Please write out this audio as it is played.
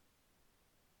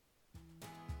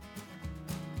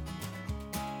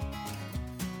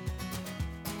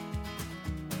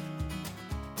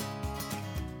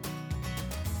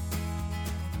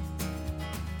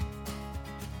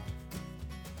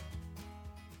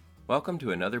Welcome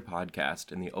to another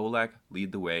podcast in the OLAC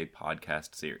Lead the Way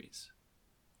podcast series.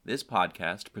 This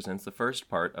podcast presents the first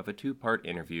part of a two-part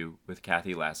interview with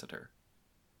Kathy Lassiter.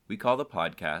 We call the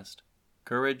podcast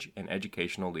Courage and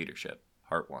Educational Leadership,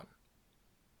 Part 1.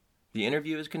 The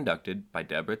interview is conducted by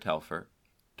Deborah Telfer,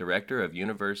 Director of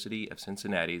University of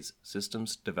Cincinnati's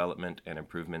Systems Development and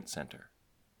Improvement Center.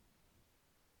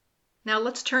 Now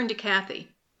let's turn to Kathy.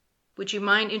 Would you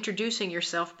mind introducing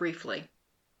yourself briefly?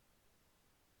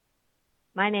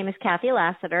 My name is Kathy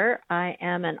Lassiter. I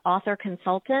am an author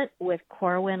consultant with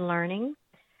Corwin Learning.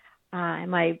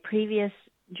 My previous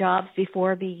jobs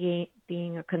before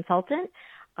being a consultant,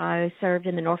 I served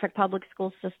in the Norfolk Public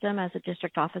School System as a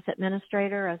district office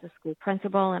administrator, as a school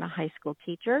principal, and a high school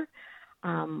teacher,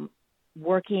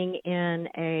 working in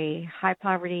a high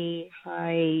poverty,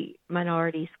 high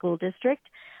minority school district,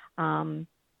 and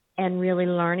really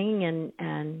learning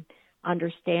and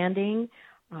understanding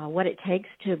what it takes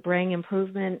to bring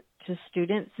improvement to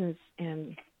students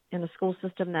in a school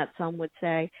system that some would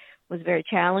say was very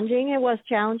challenging. It was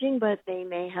challenging, but they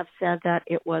may have said that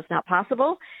it was not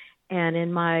possible. And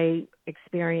in my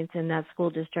experience in that school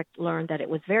district, learned that it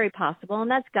was very possible, and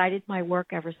that's guided my work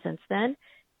ever since then.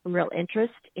 A real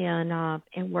interest in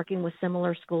working with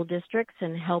similar school districts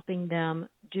and helping them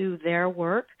do their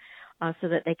work so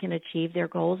that they can achieve their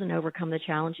goals and overcome the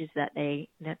challenges that they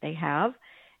have.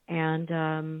 And,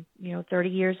 30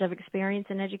 years of experience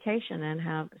in education and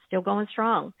have still going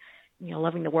strong,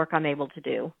 loving the work I'm able to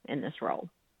do in this role.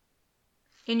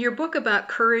 In your book about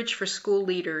courage for school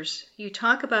leaders, you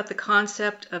talk about the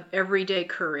concept of everyday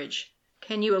courage.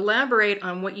 Can you elaborate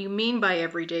on what you mean by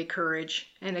everyday courage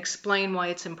and explain why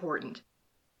it's important?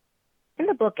 In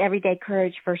the book, Everyday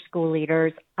Courage for School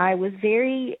Leaders, I was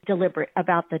very deliberate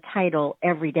about the title,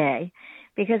 Everyday,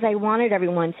 because I wanted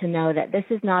everyone to know that this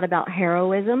is not about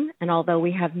heroism. And although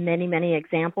we have many, many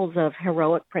examples of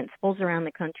heroic principles around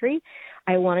the country,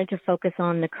 I wanted to focus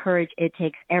on the courage it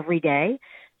takes every day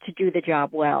to do the job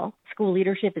well. School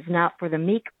leadership is not for the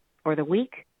meek or the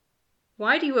weak.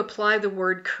 Why do you apply the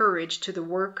word courage to the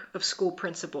work of school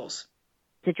principals?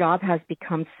 The job has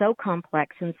become so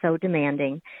complex and so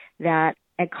demanding that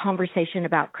a conversation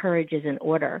about courage is in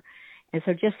order. And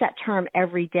so just that term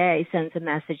every day sends a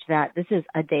message that this is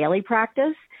a daily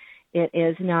practice. It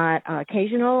is not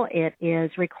occasional. It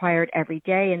is required every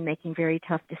day in making very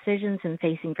tough decisions and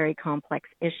facing very complex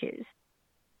issues.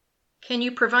 Can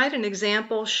you provide an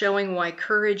example showing why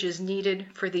courage is needed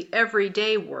for the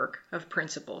everyday work of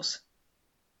principals?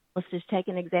 Let's just take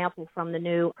an example from the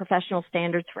new professional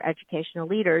standards for educational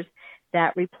leaders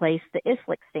that replaced the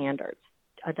ISLIC standards,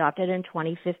 adopted in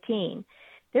 2015.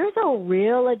 There's a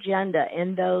real agenda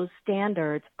in those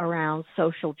standards around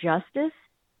social justice,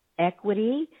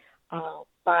 equity,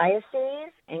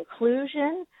 biases,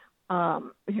 inclusion, a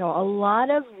lot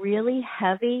of really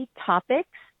heavy topics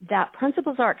that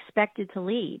principals are expected to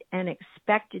lead and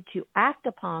expected to act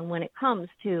upon when it comes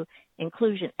to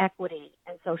inclusion, equity,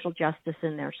 and social justice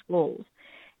in their schools.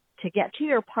 To get to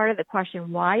your part of the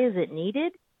question, why is it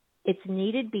needed? It's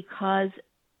needed because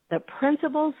the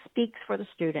principal speaks for the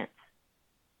students.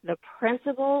 The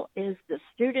principal is the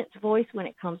student's voice when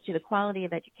it comes to the quality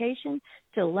of education,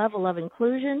 to the level of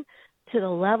inclusion, to the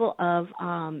level of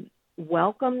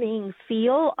welcoming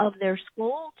feel of their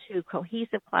school, to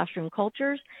cohesive classroom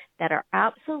cultures that are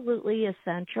absolutely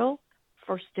essential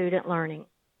for student learning.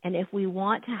 And if we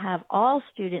want to have all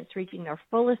students reaching their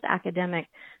fullest academic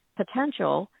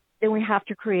potential, then we have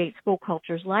to create school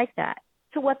cultures like that.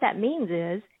 So what that means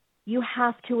is you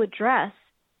have to address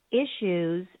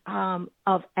issues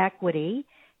of equity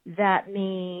that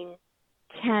mean,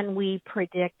 can we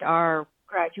predict our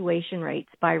graduation rates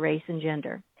by race and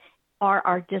gender? Are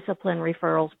our discipline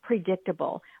referrals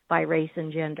predictable by race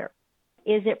and gender?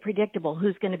 Is it predictable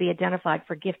who's going to be identified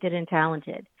for gifted and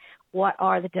talented? What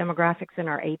are the demographics in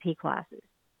our AP classes?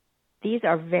 These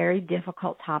are very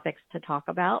difficult topics to talk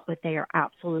about, but they are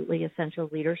absolutely essential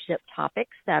leadership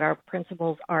topics that our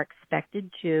principals are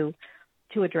expected to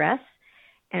address.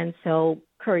 And so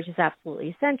courage is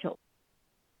absolutely essential.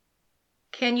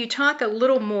 Can you talk a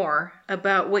little more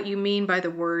about what you mean by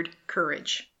the word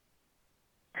courage?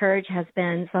 Courage has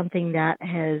been something that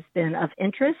has been of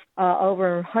interest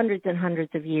over hundreds and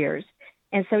hundreds of years.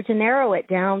 And so to narrow it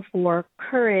down for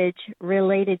courage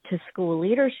related to school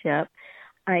leadership,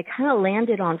 I kind of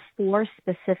landed on 4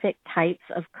 specific types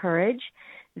of courage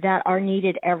that are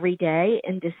needed every day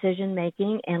in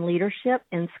decision-making and leadership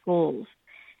in schools.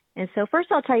 And so first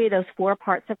I'll tell you those 4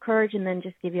 parts of courage and then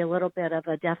just give you a little bit of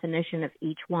a definition of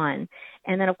each one.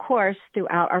 And then, of course,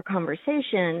 throughout our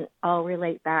conversation, I'll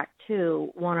relate back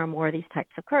to one or more of these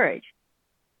types of courage.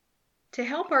 To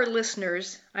help our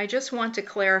listeners, I just want to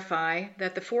clarify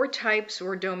that the 4 types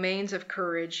or domains of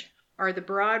courage are the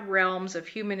broad realms of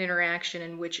human interaction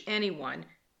in which anyone,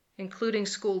 including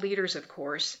school leaders of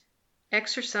course,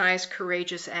 exercise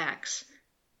courageous acts.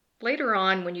 Later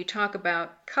on, when you talk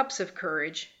about cups of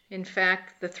courage, in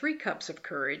fact, the 3 cups of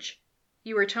courage,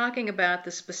 you are talking about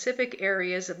the specific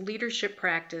areas of leadership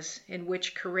practice in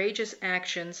which courageous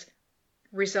actions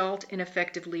result in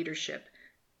effective leadership.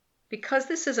 Because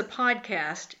this is a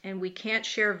podcast and we can't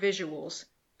share visuals,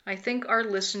 I think our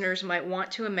listeners might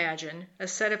want to imagine a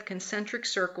set of concentric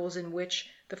circles in which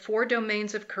the 4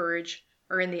 domains of courage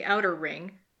are in the outer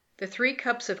ring, the 3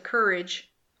 cups of courage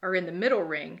are in the middle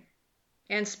ring,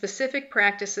 and specific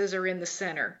practices are in the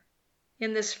center.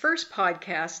 In this first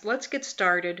podcast, let's get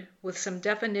started with some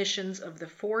definitions of the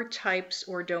 4 types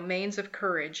or domains of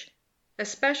courage,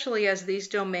 especially as these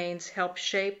domains help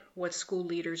shape what school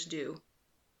leaders do.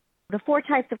 The 4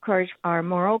 types of courage are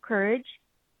moral courage,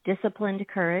 disciplined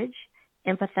courage,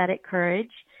 empathetic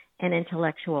courage, and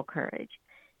intellectual courage.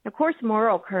 Of course,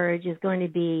 moral courage is going to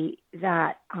be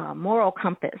that moral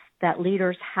compass that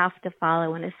leaders have to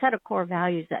follow and a set of core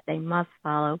values that they must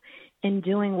follow in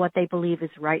doing what they believe is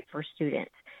right for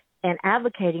students and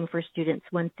advocating for students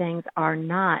when things are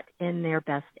not in their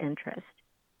best interest.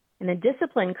 And the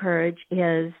disciplined courage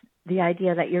is the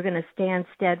idea that you're going to stand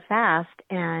steadfast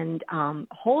and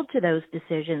hold to those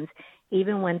decisions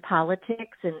even when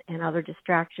politics and other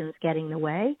distractions get in the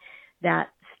way, that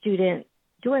student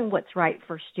doing what's right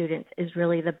for students is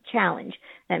really the challenge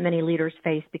that many leaders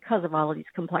face because of all of these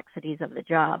complexities of the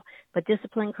job. But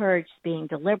disciplined courage is being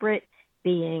deliberate,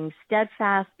 being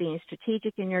steadfast, being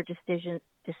strategic in your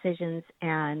decisions,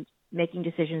 and making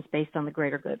decisions based on the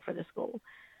greater good for the school.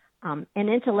 And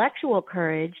intellectual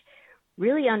courage,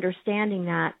 really understanding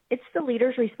that it's the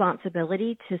leader's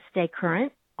responsibility to stay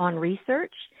current on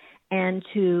research and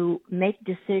to make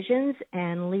decisions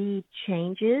and lead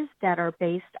changes that are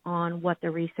based on what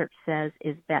the research says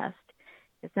is best.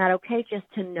 It's not okay just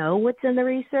to know what's in the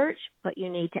research, but you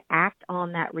need to act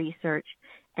on that research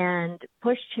and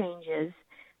push changes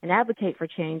and advocate for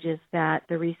changes that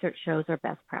the research shows are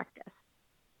best practice.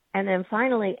 And then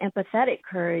finally, empathetic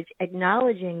courage,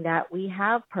 acknowledging that we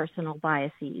have personal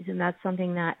biases, and that's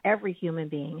something that every human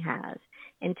being has,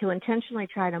 and to intentionally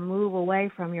try to move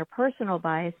away from your personal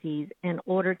biases in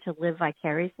order to live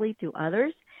vicariously through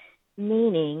others,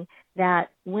 meaning that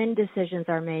when decisions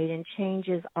are made and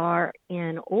changes are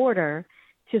in order,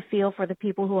 to feel for the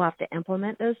people who have to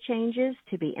implement those changes,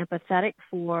 to be empathetic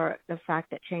for the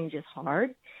fact that change is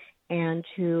hard, and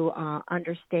to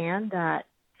understand that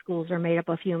schools are made up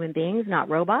of human beings, not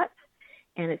robots,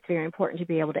 and it's very important to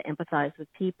be able to empathize with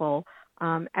people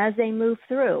as they move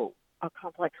through a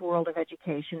complex world of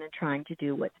education and trying to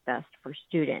do what's best for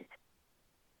students.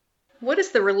 What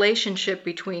is the relationship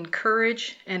between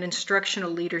courage and instructional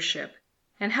leadership,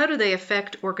 and how do they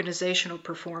affect organizational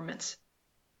performance?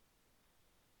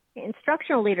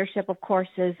 Instructional leadership, of course,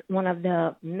 is one of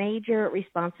the major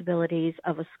responsibilities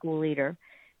of a school leader.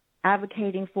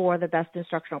 Advocating for the best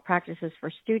instructional practices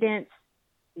for students,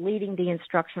 leading the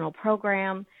instructional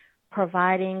program,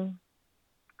 providing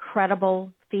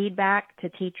credible feedback to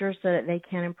teachers so that they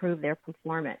can improve their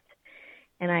performance.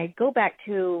 And I go back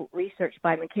to research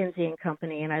by McKinsey and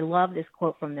Company, and I love this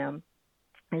quote from them,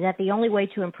 is that the only way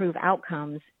to improve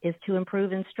outcomes is to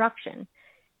improve instruction.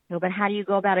 But how do you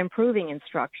go about improving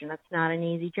instruction? That's not an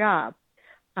easy job.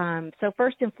 So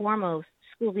first and foremost,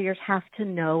 school leaders have to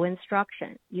know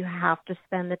instruction. You have to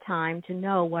spend the time to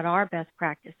know what are best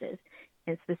practices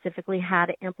and specifically how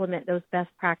to implement those best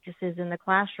practices in the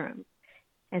classroom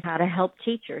and how to help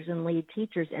teachers and lead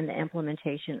teachers in the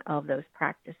implementation of those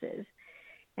practices.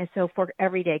 And so for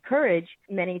Everyday Courage,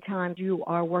 many times you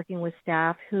are working with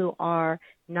staff who are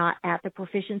not at the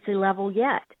proficiency level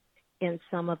yet in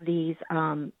some of these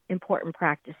important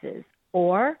practices,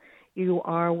 or you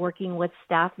are working with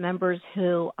staff members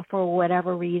who, for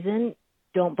whatever reason,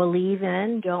 don't believe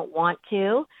in, don't want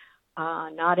to,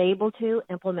 not able to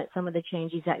implement some of the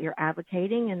changes that you're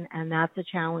advocating, and that's a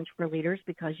challenge for leaders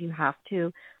because you have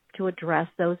to address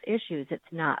those issues. It's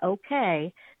not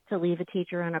okay to leave a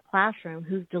teacher in a classroom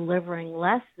who's delivering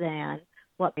less than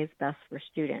what is best for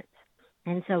students.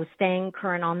 And so staying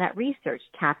current on that research,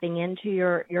 tapping into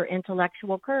your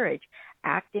intellectual courage,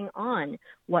 acting on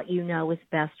what you know is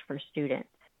best for students.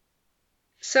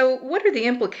 So what are the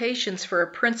implications for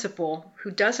a principal who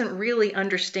doesn't really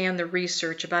understand the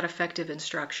research about effective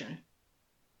instruction?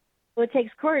 So it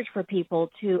takes courage for people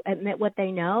to admit what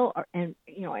they know and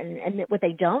admit what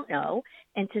they don't know,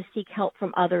 and to seek help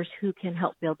from others who can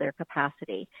help build their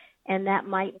capacity. And that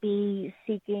might be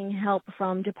seeking help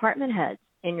from department heads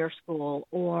in your school,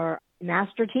 or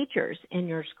master teachers in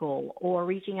your school, or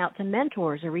reaching out to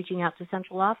mentors, or reaching out to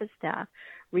central office staff,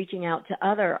 reaching out to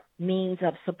other means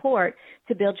of support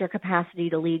to build your capacity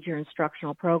to lead your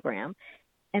instructional program.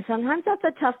 And sometimes that's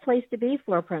a tough place to be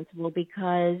for a principal,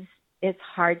 because it's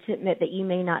hard to admit that you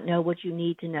may not know what you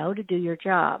need to know to do your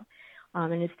job.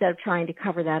 And instead of trying to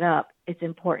cover that up, it's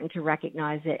important to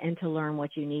recognize it and to learn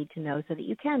what you need to know so that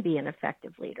you can be an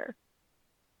effective leader.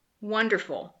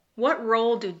 Wonderful. What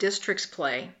role do districts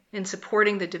play in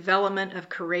supporting the development of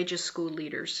courageous school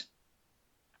leaders?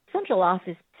 Central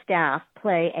office staff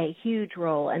play a huge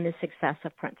role in the success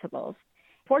of principals.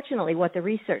 Fortunately, what the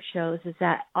research shows is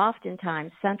that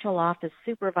oftentimes central office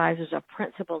supervisors or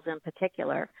principals in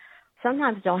particular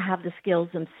sometimes don't have the skills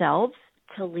themselves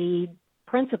to lead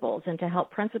principals and to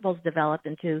help principals develop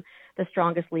into the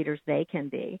strongest leaders they can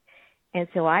be. And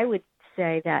so I would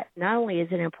say that not only is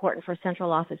it important for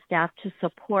central office staff to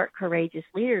support courageous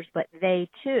leaders, but they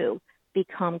too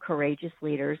become courageous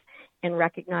leaders in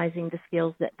recognizing the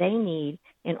skills that they need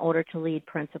in order to lead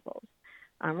principals.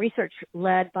 Research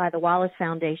led by the Wallace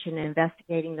Foundation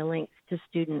investigating the links to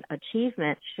student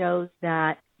achievement shows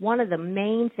that one of the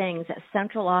main things that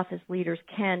central office leaders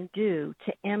can do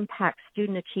to impact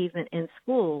student achievement in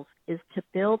schools is to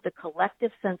build the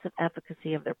collective sense of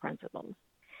efficacy of their principals.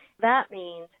 That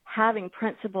means having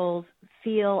principals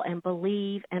feel and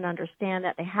believe and understand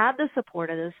that they have the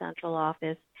support of the central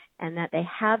office and that they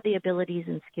have the abilities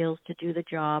and skills to do the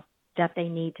job that they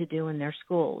need to do in their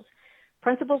schools.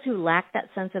 Principals who lack that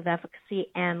sense of efficacy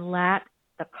and lack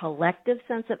the collective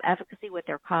sense of efficacy with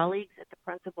their colleagues at the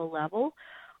principal level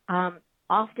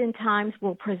oftentimes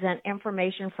will present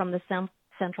information from the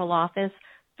central office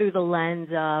through the lens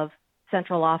of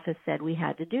central office said we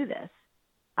had to do this.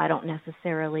 I don't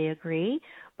necessarily agree,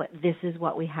 but this is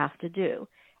what we have to do,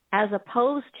 as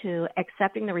opposed to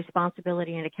accepting the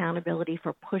responsibility and accountability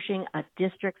for pushing a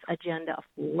district's agenda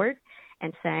forward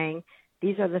and saying,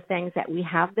 these are the things that we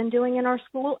have been doing in our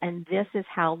school, and this is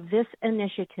how this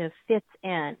initiative fits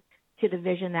in to the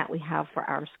vision that we have for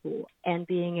our school, and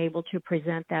being able to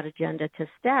present that agenda to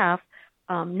staff,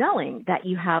 knowing that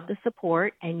you have the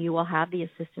support and you will have the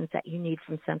assistance that you need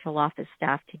from central office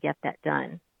staff to get that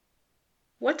done.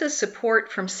 What does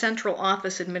support from central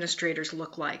office administrators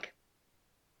look like?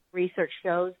 Research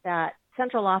shows that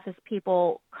central office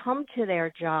people come to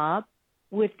their job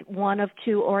with one of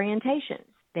two orientations.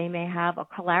 They may have a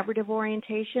collaborative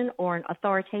orientation or an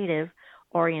authoritative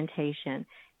orientation.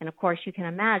 And of course, you can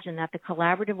imagine that the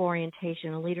collaborative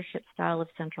orientation and leadership style of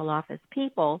central office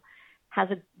people has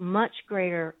a much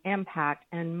greater impact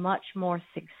and much more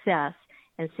success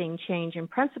in seeing change in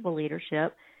principal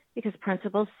leadership, because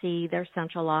principals see their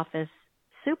central office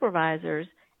supervisors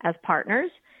as partners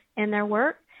in their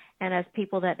work and as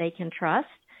people that they can trust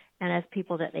and as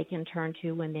people that they can turn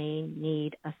to when they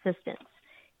need assistance.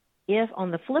 If,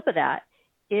 on the flip of that,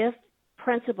 if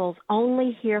principals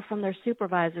only hear from their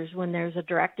supervisors when there's a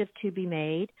directive to be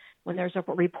made, when there's a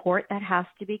report that has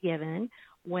to be given,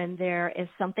 when there is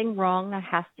something wrong that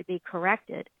has to be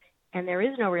corrected, and there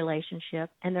is no relationship,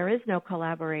 and there is no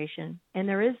collaboration, and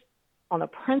there is, on the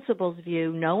principal's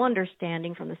view, no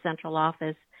understanding from the central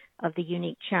office of the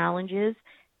unique challenges,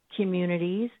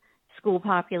 communities, school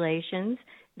populations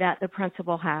that the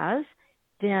principal has,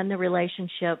 then the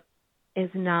relationship is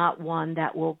not one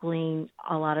that will glean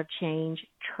a lot of change,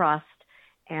 trust,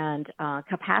 and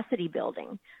capacity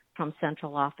building from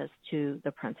central office to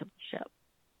the principalship.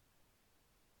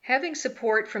 Having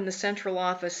support from the central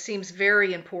office seems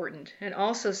very important and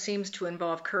also seems to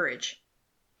involve courage.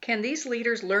 Can these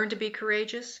leaders learn to be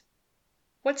courageous?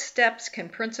 What steps can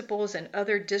principals and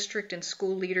other district and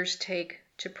school leaders take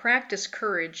to practice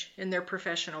courage in their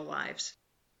professional lives?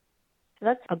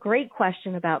 That's a great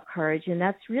question about courage, and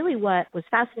that's really what was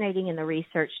fascinating in the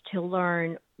research, to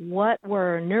learn what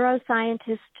were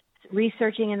neuroscientists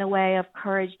researching in the way of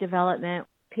courage development.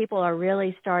 People are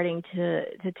really starting to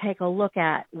take a look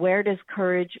at, where does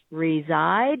courage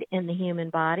reside in the human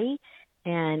body,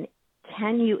 and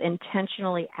can you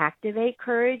intentionally activate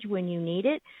courage when you need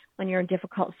it, when you're in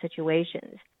difficult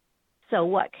situations? So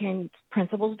what can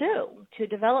principals do to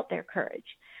develop their courage?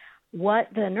 What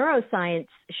the neuroscience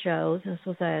shows, this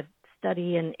was a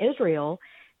study in Israel,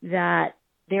 that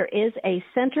there is a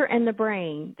center in the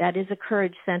brain that is a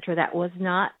courage center that was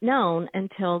not known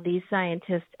until these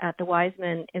scientists at the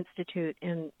Weizmann Institute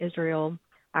in Israel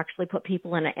actually put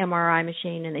people in an MRI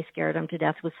machine and they scared them to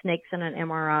death with snakes in an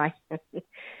MRI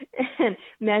and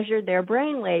measured their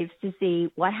brain waves to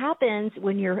see what happens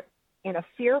when you're in a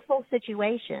fearful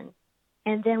situation.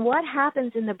 And then what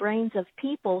happens in the brains of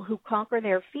people who conquer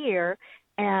their fear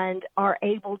and are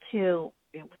able to,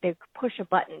 they push a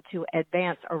button to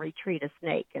advance or retreat a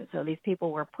snake. And so these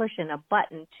people were pushing a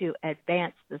button to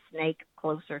advance the snake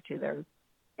closer to their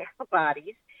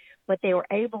bodies, but they were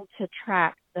able to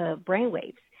track the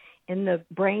brainwaves in the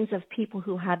brains of people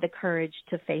who had the courage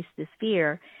to face this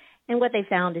fear. And what they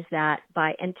found is that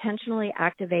by intentionally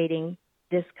activating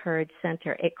this courage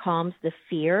center, it calms the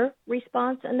fear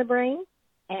response in the brain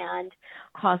and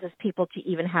causes people to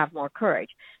even have more courage.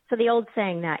 So the old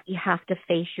saying that you have to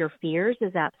face your fears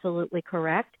is absolutely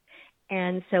correct.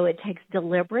 And so it takes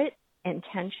deliberate,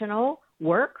 intentional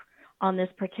work on this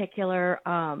particular,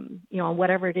 on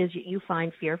whatever it is you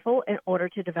find fearful in order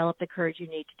to develop the courage you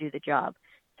need to do the job.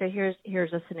 So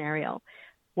here's a scenario.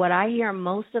 What I hear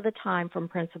most of the time from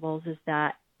principals is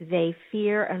that they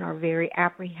fear and are very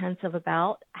apprehensive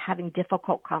about having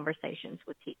difficult conversations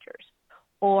with teachers,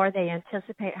 or they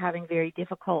anticipate having very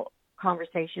difficult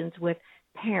conversations with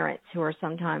parents who are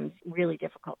sometimes really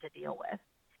difficult to deal with.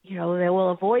 They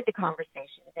will avoid the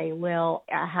conversation. They will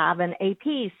have an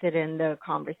AP sit in the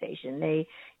conversation. They,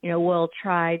 will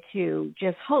try to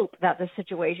just hope that the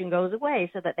situation goes away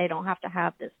so that they don't have to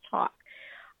have this talk.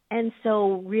 And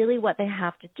so really what they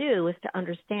have to do is to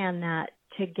understand that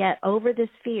to get over this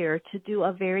fear, to do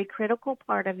a very critical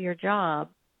part of your job,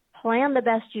 plan the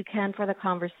best you can for the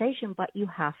conversation, but you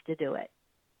have to do it.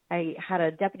 I had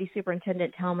a deputy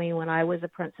superintendent tell me when I was a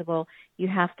principal, you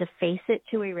have to face it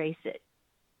to erase it.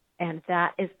 And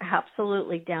that is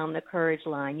absolutely down the courage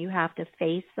line. You have to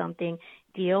face something,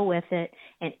 deal with it,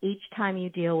 and each time you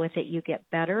deal with it, you get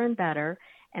better and better.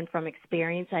 And from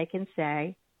experience, I can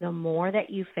say, the more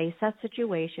that you face that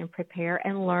situation, prepare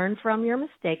and learn from your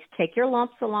mistakes, take your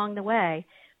lumps along the way,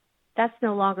 that's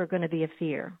no longer going to be a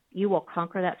fear. You will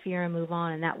conquer that fear and move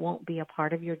on, and that won't be a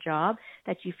part of your job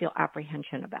that you feel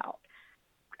apprehension about.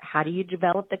 How do you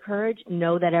develop the courage?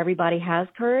 Know that everybody has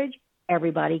courage.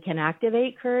 Everybody can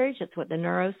activate courage. That's what the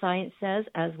neuroscience says,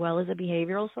 as well as the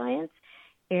behavioral science.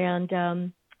 And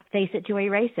face it to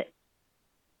erase it.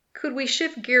 Could we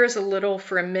shift gears a little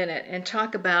for a minute and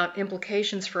talk about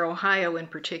implications for Ohio in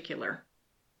particular?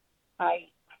 I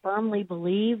firmly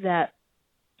believe that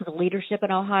the leadership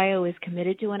in Ohio is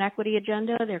committed to an equity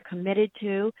agenda. They're committed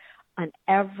to an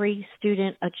every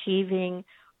student achieving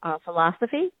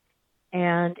philosophy,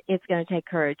 and it's going to take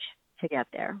courage to get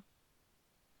there.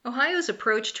 Ohio's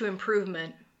approach to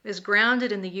improvement is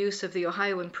grounded in the use of the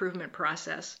Ohio Improvement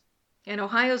Process and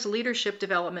Ohio's leadership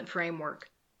development framework.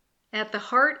 At the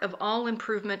heart of all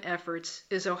improvement efforts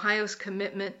is Ohio's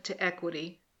commitment to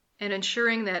equity and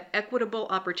ensuring that equitable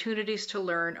opportunities to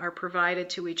learn are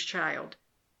provided to each child.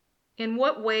 In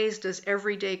what ways does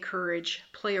everyday courage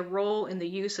play a role in the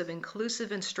use of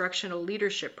inclusive instructional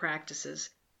leadership practices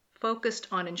focused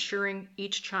on ensuring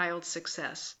each child's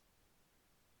success?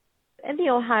 In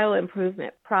the Ohio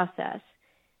Improvement Process,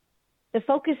 the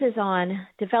focus is on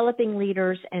developing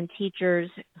leaders and teachers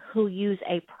who use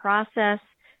a process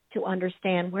to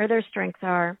understand where their strengths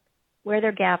are, where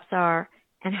their gaps are,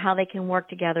 and how they can work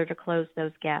together to close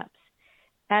those gaps.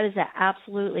 That is an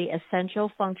absolutely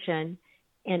essential function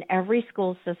in every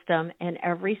school system and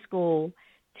every school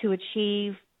to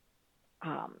achieve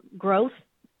growth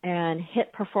and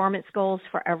hit performance goals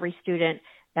for every student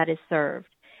that is served.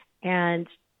 And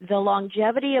the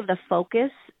longevity of the focus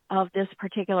of this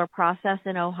particular process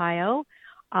in Ohio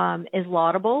is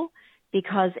laudable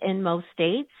because in most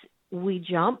states we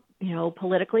jump,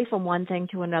 politically from one thing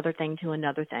to another thing to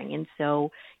another thing. And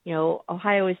so,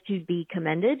 Ohio is to be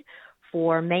commended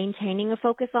for maintaining a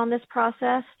focus on this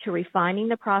process, to refining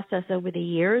the process over the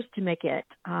years to make it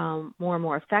more and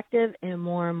more effective and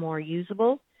more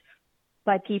usable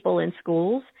by people in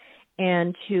schools,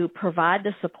 and to provide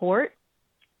the support,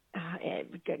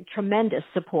 tremendous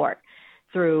support,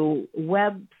 through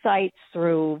websites,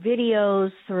 through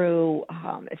videos, through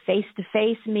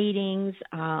face-to-face meetings,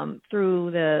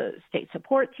 through the state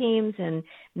support teams, and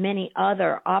many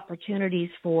other opportunities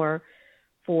for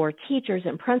teachers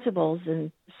and principals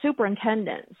and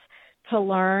superintendents to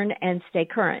learn and stay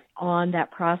current on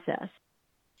that process.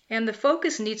 And the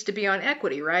focus needs to be on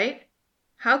equity, right?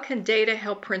 How can data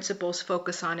help principals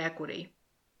focus on equity?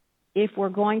 If we're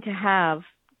going to have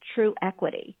true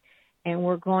equity and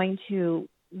we're going to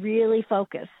really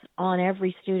focus on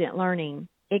every student learning,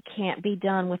 it can't be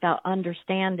done without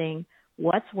understanding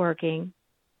what's working,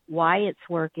 why it's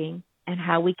working, and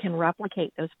how we can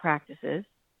replicate those practices,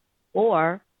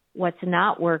 or what's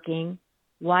not working,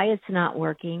 why it's not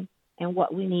working, and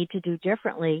what we need to do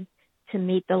differently to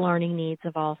meet the learning needs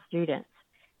of all students.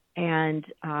 And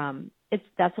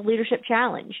that's a leadership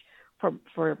challenge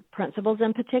for principals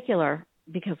in particular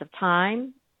because of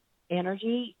time,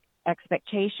 energy,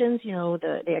 expectations,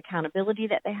 the accountability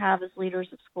that they have as leaders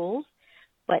of schools.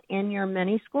 But in your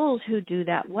many schools who do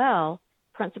that well,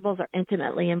 principals are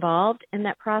intimately involved in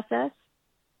that process.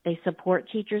 They support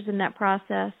teachers in that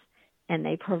process, and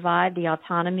they provide the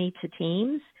autonomy to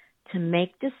teams to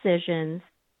make decisions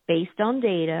based on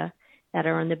data that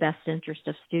are in the best interest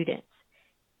of students.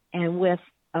 And with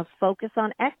a focus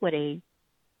on equity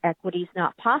is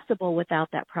not possible without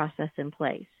that process in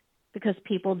place because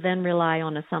people then rely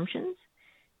on assumptions,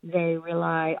 they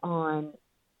rely on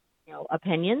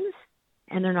opinions,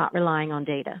 and they're not relying on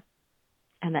data.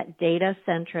 And that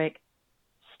data-centric,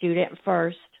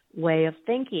 student-first way of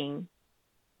thinking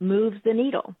moves the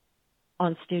needle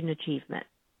on student achievement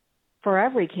for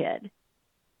every kid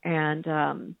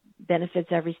and benefits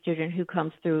every student who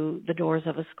comes through the doors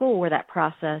of a school where that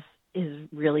process is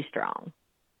really strong.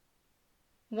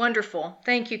 Wonderful.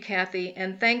 Thank you, Kathy,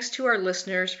 and thanks to our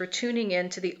listeners for tuning in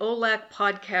to the OLAC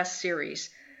podcast series.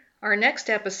 Our next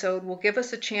episode will give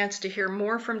us a chance to hear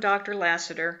more from Dr.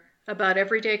 Lassiter about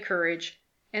everyday courage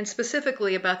and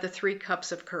specifically about the 3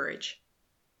 cups of courage.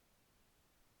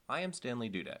 I am Stanley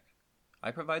Dudek.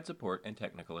 I provide support and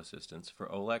technical assistance for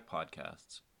OLAC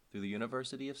podcasts through the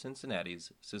University of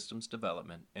Cincinnati's Systems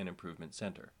Development and Improvement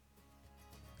Center.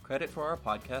 Credit for our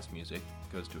podcast music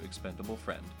goes to Expendable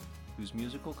Friend, whose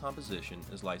musical composition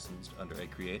is licensed under a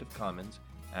Creative Commons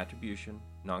Attribution,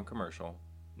 Non-Commercial,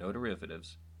 No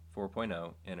Derivatives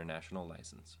 4.0 international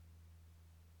license.